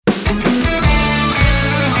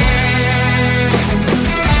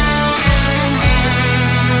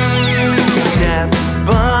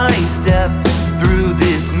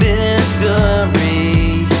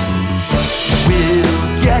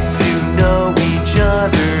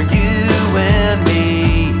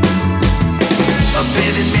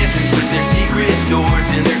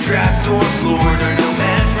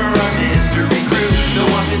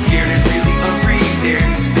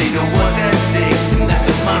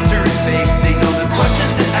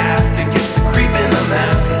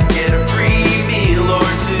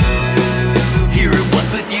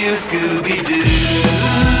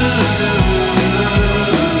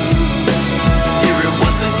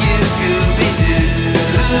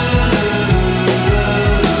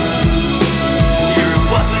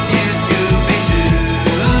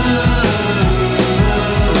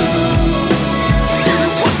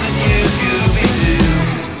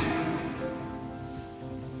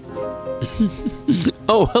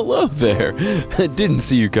Oh, hello there. I didn't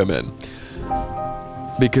see you come in.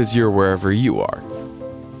 Because you're wherever you are.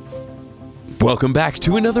 Welcome back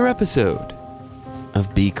to another episode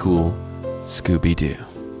of Be Cool, Scooby-Doo.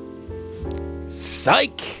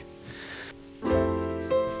 Psych!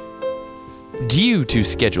 Due to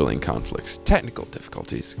scheduling conflicts, technical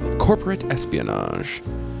difficulties, corporate espionage,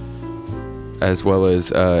 as well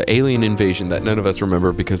as alien invasion that none of us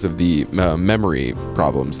remember because of the memory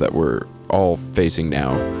problems that we're all facing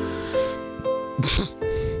now.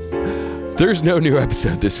 There's no new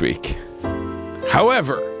episode this week.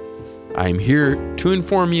 However, I'm here to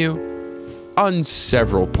inform you on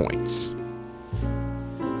several points.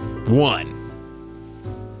 1,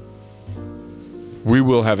 we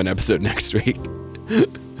will have an episode next week.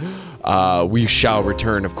 We shall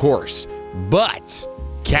return, of course, but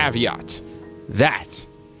caveat, that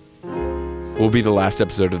will be the last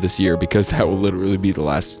episode of this year because that will literally be the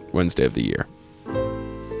last Wednesday of the year.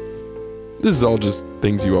 This is all just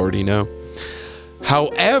things you already know.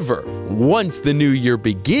 However, once the new year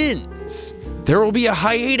begins, there will be a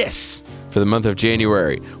hiatus for the month of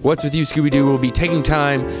January. What's With You, Scooby-Doo will be taking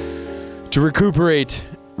time to recuperate,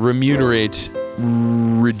 remunerate,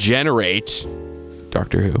 regenerate,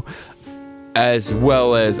 Doctor Who, as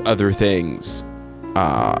well as other things.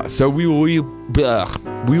 So we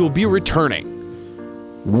will be returning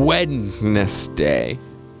Wednesday,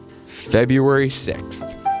 February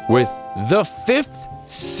 6th, with the 5th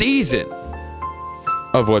season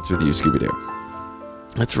of What's With You, Scooby-Doo.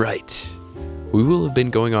 That's right. We will have been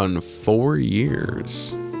going on 4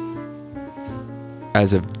 years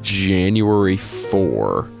as of January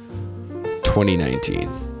 4, 2019.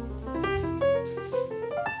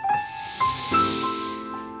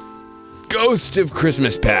 Ghost of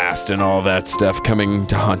Christmas Past and all that stuff coming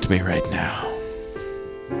to haunt me right now.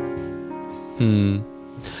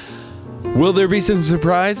 Will there be some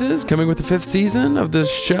surprises coming with the 5th season of this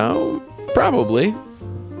show? Probably.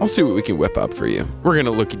 I'll see what we can whip up for you. We're going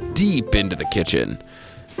to look deep into the kitchen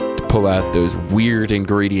to pull out those weird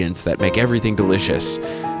ingredients that make everything delicious,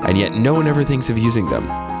 and yet no one ever thinks of using them.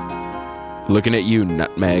 Looking at you,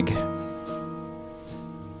 Nutmeg.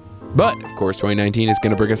 But, of course, 2019 is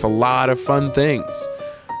going to bring us a lot of fun things.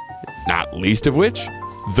 Not least of which,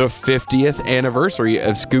 the 50th anniversary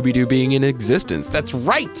of Scooby-Doo being in existence. That's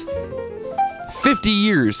right! 50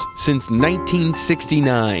 years since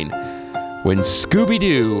 1969, when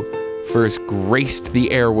Scooby-Doo first graced the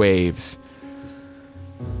airwaves.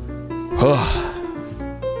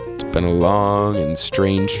 It's been a long and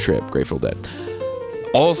strange trip, Grateful Dead.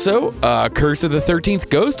 Also, Curse of the 13th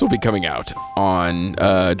Ghost will be coming out on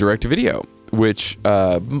direct-to-video, which,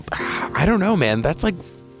 I don't know, man. That's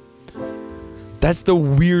the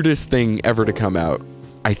weirdest thing ever to come out,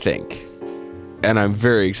 I think. And I'm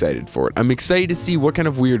very excited for it. I'm excited to see what kind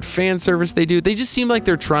of weird fan service they do. They just seem like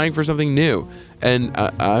they're trying for something new. And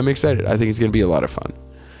I'm excited. I think it's going to be a lot of fun.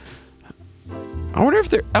 I wonder if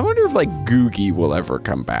Googie will ever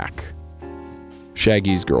come back.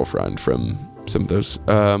 Shaggy's girlfriend from some of those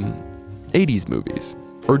 80s movies.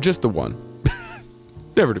 Or just the one.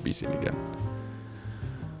 Never to be seen again.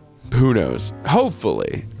 Who knows?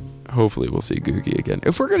 Hopefully we'll see Googie again.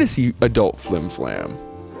 If we're going to see adult Flim Flam.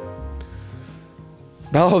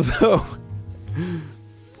 Although,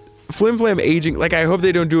 Flim Flam aging, I hope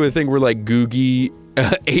they don't do a thing where, Googie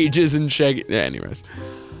ages and Shaggy. Anyways.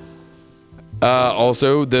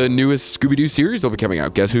 Also, the newest Scooby-Doo series will be coming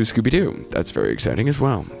out. Guess Who, Scooby-Doo? That's very exciting as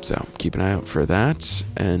well. So, keep an eye out for that.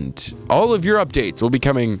 And all of your updates will be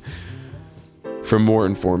coming from more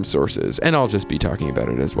informed sources. And I'll just be talking about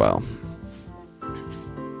it as well.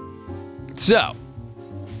 So,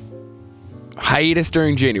 hiatus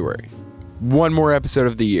during January. One more episode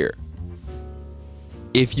of the year.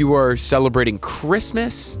 If you are celebrating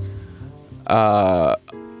Christmas,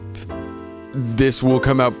 this will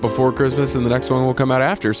come out before Christmas and the next one will come out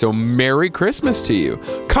after. So Merry Christmas to you.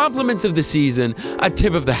 Compliments of the season, a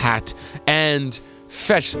tip of the hat, and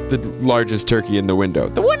fetch the largest turkey in the window.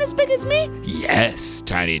 The one as big as me? Yes,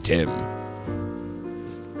 Tiny Tim.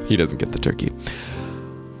 He doesn't get the turkey.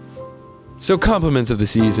 So compliments of the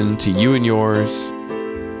season to you and yours.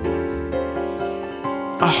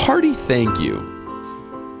 A hearty thank you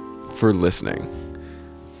for listening.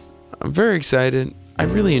 I'm very excited. I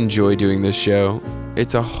really enjoy doing this show.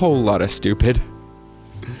 It's a whole lot of stupid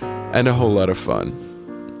and a whole lot of fun.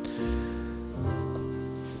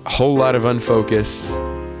 A whole lot of unfocus.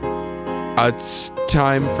 It's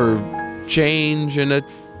time for change and a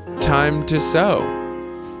time to sew.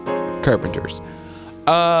 Carpenters.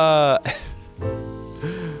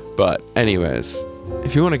 But anyways,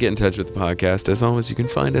 If you want to get in touch with the podcast, as always, you can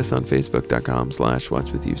find us on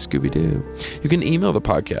facebook.com/whatswithyou-Scooby-Doo. You can email the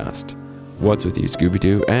podcast,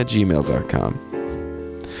 whatswithyou-Scooby-Doo@gmail.com.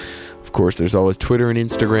 Of course, there's always Twitter and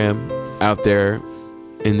Instagram out there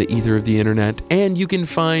in the ether of the internet, and you can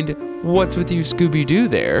find What's With You Scooby-Doo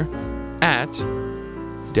there at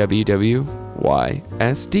WWYSD.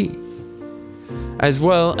 As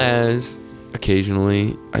well as,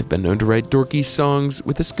 occasionally, I've been known to write dorky songs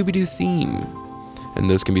with a Scooby-Doo theme, and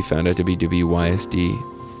those can be found at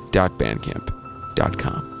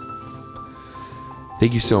www.ysd.bandcamp.com.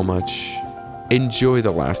 Thank you so much. Enjoy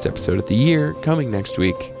the last episode of the year, coming next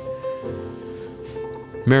week.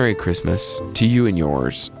 Merry Christmas to you and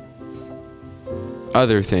yours.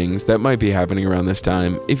 Other things that might be happening around this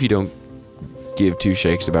time if you don't give two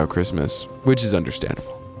shakes about Christmas, which is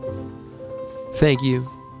understandable. Thank you,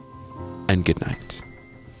 and good night.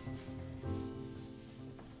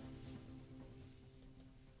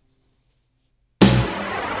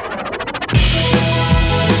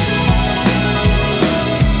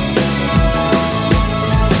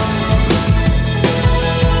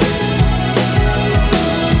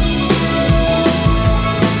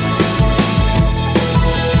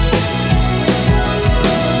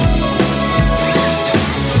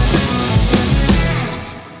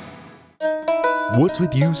 What's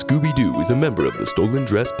With You, Scooby-Doo is a member of the Stolen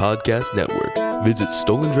Dress Podcast Network. Visit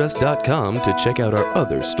stolendress.com to check out our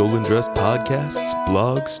other Stolen Dress podcasts,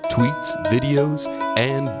 blogs, tweets, videos,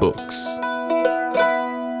 and books.